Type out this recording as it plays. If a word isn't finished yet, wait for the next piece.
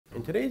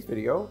In today's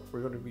video,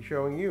 we're going to be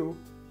showing you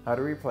how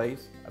to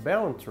replace a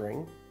balance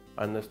ring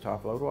on this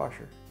top load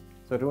washer.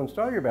 So to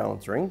install your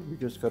balance ring, you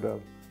just go to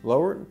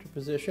lower it into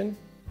position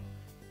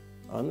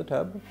on the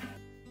tub,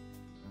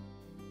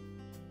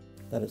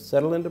 let it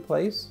settle into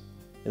place,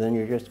 and then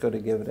you're just going to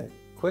give it a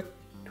quick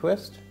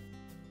twist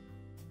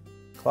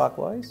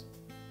clockwise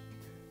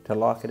to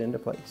lock it into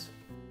place.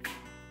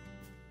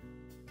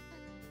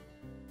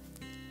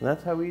 And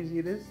that's how easy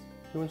it is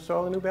to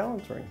install a new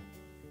balance ring.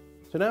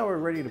 So now we're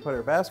ready to put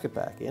our basket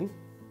back in.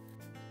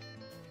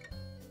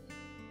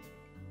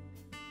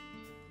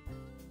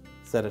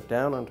 Set it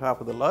down on top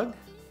of the lug.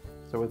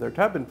 So with our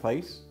tub in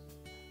place,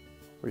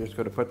 we're just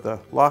going to put the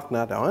lock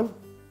nut on.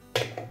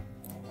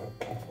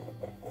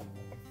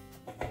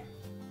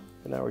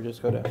 And now we're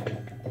just going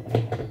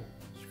to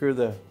screw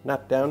the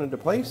nut down into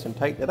place and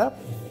tighten it up.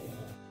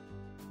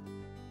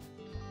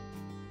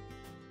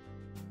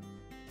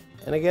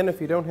 And again,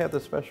 if you don't have the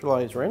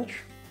specialized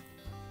wrench,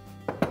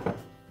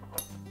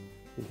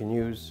 you can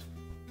use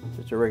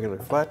just a regular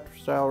flat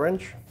style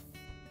wrench.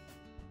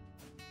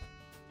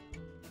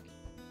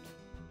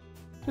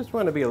 Just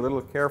want to be a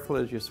little careful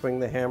as you swing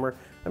the hammer.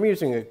 I'm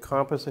using a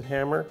composite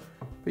hammer,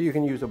 but you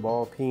can use a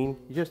ball peen.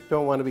 You just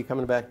don't want to be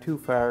coming back too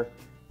far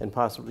and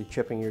possibly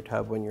chipping your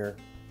tub when you're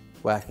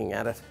whacking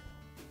at it.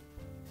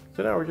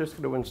 So now we're just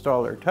going to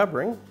install our tub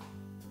ring.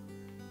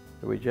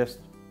 So we just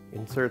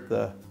insert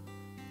the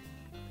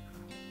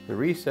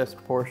recessed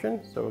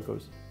portion so it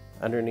goes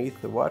underneath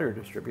the water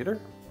distributor.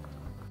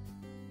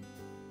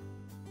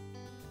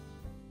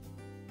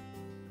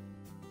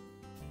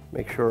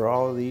 Make sure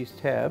all of these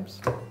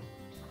tabs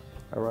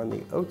are on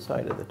the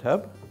outside of the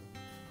tub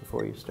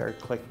before you start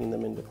clicking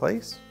them into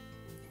place.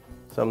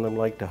 Some of them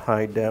like to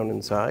hide down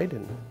inside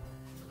and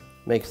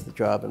makes the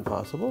job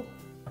impossible.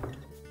 And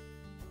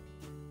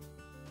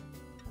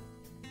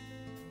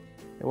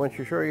once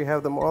you're sure you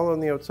have them all on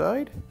the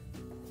outside,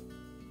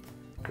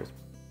 just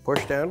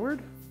push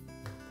downward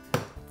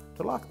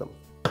to lock them.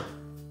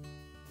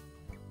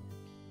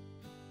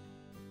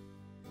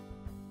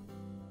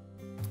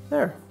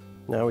 There.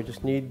 Now we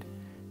just need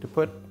to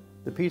put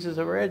the pieces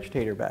of our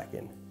agitator back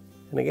in.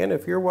 And again,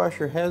 if your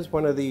washer has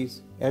one of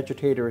these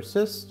agitator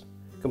assist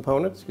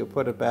components, you'll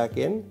put it back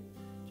in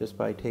just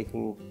by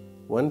taking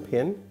one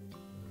pin,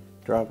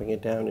 dropping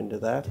it down into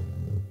that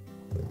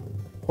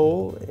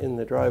hole in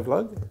the drive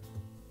lug,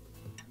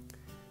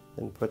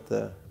 and put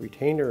the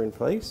retainer in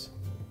place.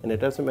 And it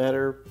doesn't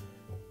matter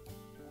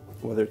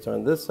whether it's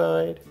on this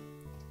side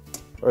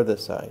or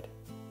this side.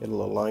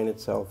 It'll align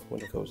itself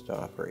when it goes to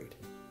operate.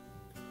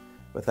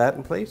 With that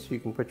in place, you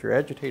can put your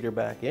agitator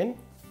back in.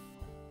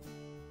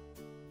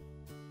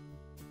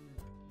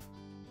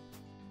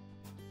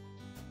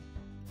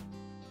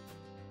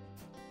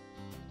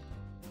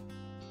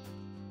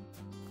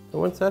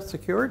 And once that's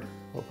secured,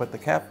 we'll put the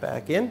cap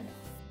back in.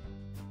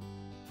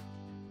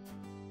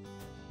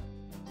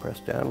 Press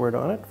downward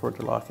on it for it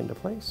to lock into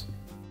place.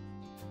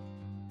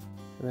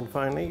 And then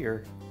finally,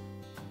 your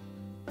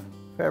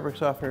fabric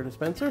softener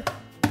dispenser.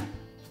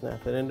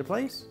 Snap it into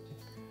place.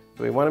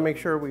 So we want to make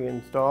sure we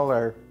install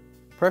our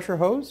pressure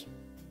hose.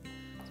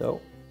 So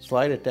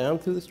slide it down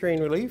through the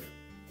strain relief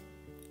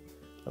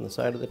on the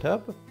side of the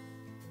tub.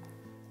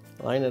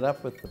 Line it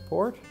up with the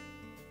port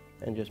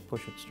and just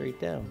push it straight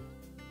down.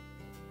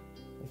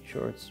 Make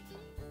sure it's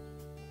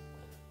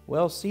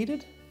well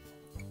seated.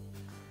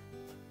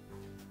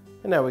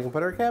 And now we can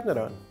put our cabinet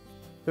on.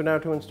 So now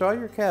to install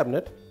your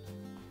cabinet,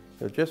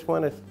 you'll just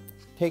want to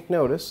take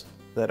notice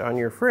that on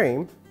your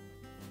frame,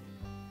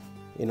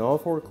 in all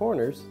four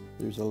corners,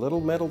 there's a little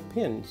metal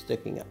pin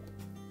sticking up.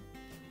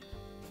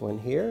 One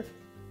here,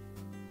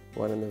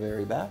 one in the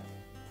very back,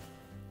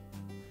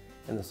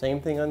 and the same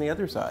thing on the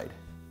other side.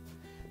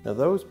 Now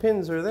those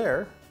pins are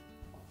there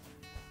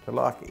to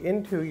lock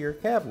into your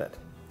cabinet.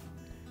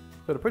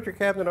 So to put your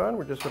cabinet on,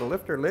 we're just going to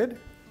lift our lid,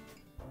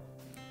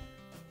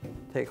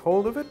 take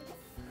hold of it,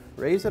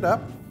 raise it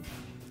up,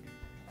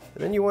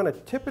 and then you want to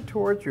tip it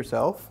towards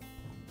yourself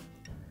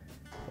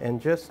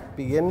and just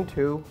begin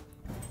to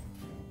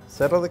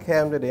settle the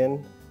cabinet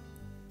in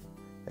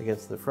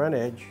against the front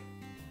edge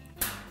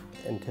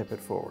and tip it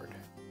forward.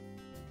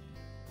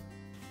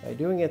 By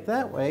doing it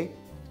that way,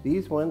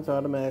 these ones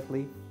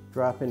automatically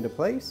drop into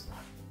place,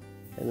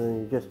 and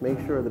then you just make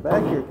sure the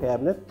back of your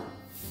cabinet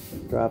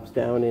drops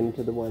down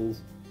into the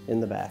ones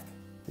in the back.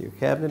 Your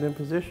cabinet in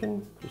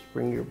position, just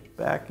bring your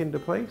back into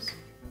place.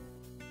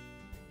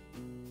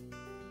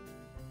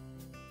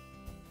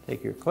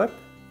 Take your clip,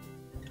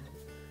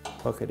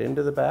 hook it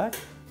into the back,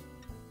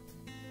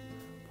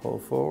 pull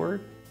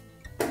forward,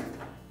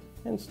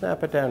 and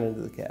snap it down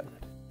into the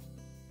cabinet.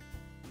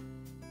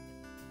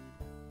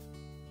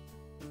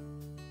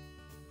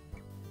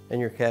 And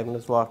your cabinet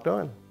is locked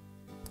on.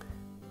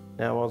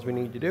 Now all we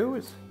need to do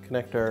is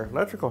connect our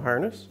electrical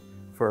harness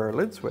for our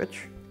lid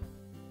switch.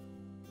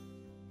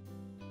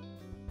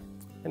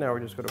 And now we're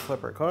just going to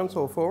flip our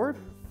console forward,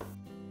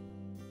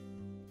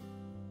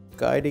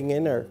 guiding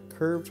in our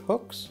curved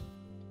hooks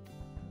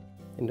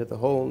into the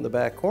hole in the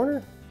back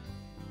corner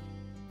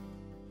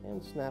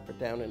and snap it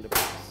down into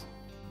place.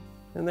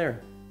 And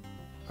there,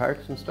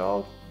 parts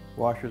installed,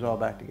 washers all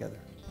back together.